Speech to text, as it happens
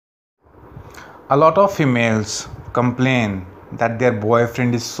A lot of females complain that their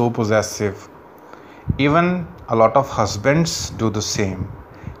boyfriend is so possessive. Even a lot of husbands do the same.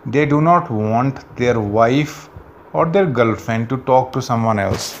 They do not want their wife or their girlfriend to talk to someone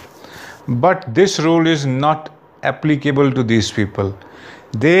else. But this rule is not applicable to these people.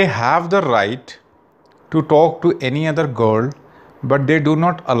 They have the right to talk to any other girl, but they do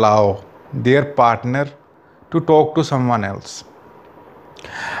not allow their partner to talk to someone else.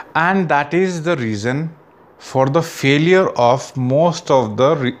 And that is the reason for the failure of most of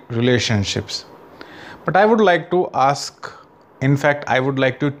the relationships. But I would like to ask, in fact, I would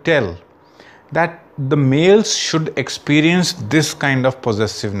like to tell that the males should experience this kind of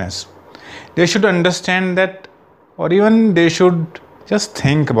possessiveness. They should understand that, or even they should just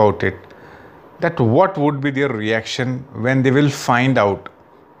think about it, that what would be their reaction when they will find out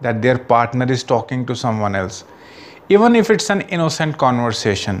that their partner is talking to someone else. Even if it's an innocent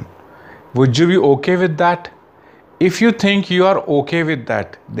conversation, would you be okay with that? If you think you are okay with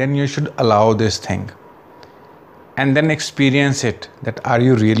that, then you should allow this thing and then experience it, that are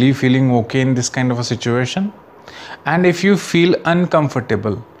you really feeling okay in this kind of a situation? And if you feel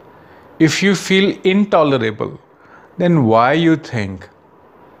uncomfortable, if you feel intolerable, then why you think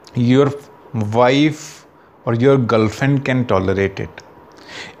your wife or your girlfriend can tolerate it?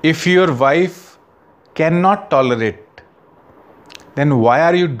 If your wife cannot tolerate, then why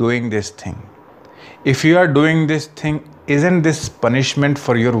are you doing this thing? If you are doing this thing, isn't this punishment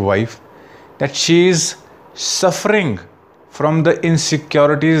for your wife, that she is suffering from the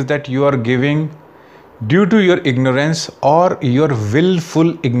insecurities that you are giving due to your ignorance or your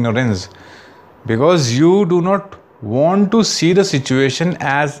willful ignorance, because you do not want to see the situation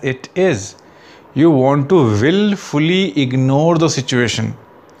as it is. You want to willfully ignore the situation.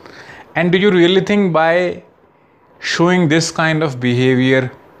 And do you really think by showing this kind of behavior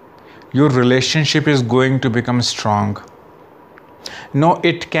your relationship is going to become strong? No,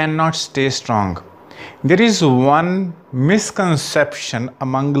 it cannot stay strong. There is one misconception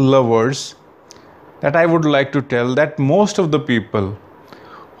among lovers that I would like to tell, that most of the people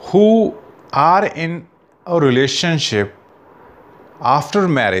who are in a relationship after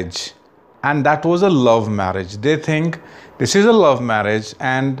marriage, and that was a love marriage, they think this is a love marriage,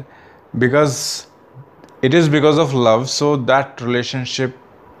 and because it is because of love, so that relationship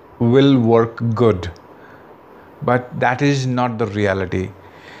will work good. But that is not the reality.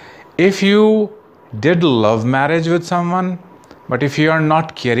 If you did love marriage with someone, but if you are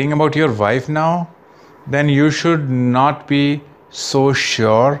not caring about your wife now, then you should not be so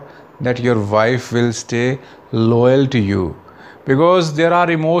sure that your wife will stay loyal to you, because there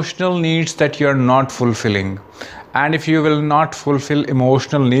are emotional needs that you are not fulfilling. And if you will not fulfill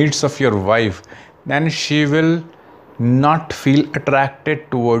emotional needs of your wife, then she will not feel attracted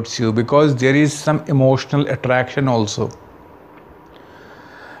towards you, because there is some emotional attraction also.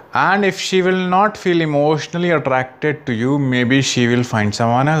 And if she will not feel emotionally attracted to you, maybe she will find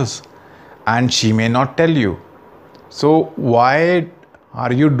someone else, and she may not tell you. So why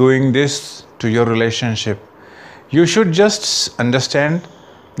are you doing this to your relationship? You should just understand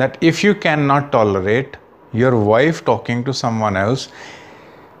that if you cannot tolerate your wife talking to someone else,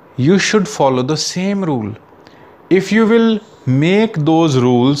 you should follow the same rule. If you will make those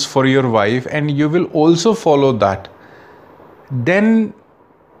rules for your wife and you will also follow that, then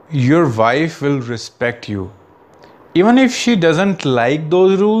your wife will respect you. Even if she doesn't like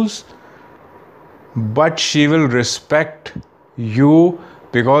those rules, but she will respect you,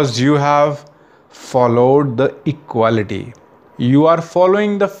 because you have followed the equality. You are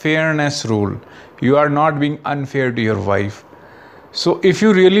following the fairness rule. You are not being unfair to your wife. So if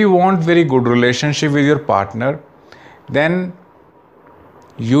you really want very good relationship with your partner, then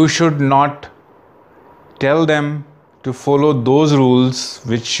you should not tell them to follow those rules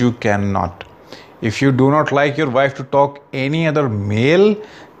which you cannot. If you do not like your wife to talk any other male,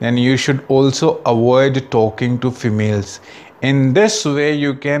 then you should also avoid talking to females. In this way,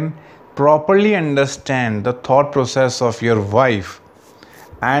 you can properly understand the thought process of your wife,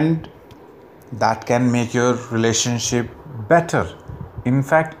 and that can make your relationship better. In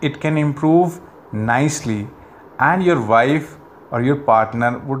fact, it can improve nicely, and your wife or your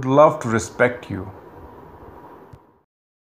partner would love to respect you.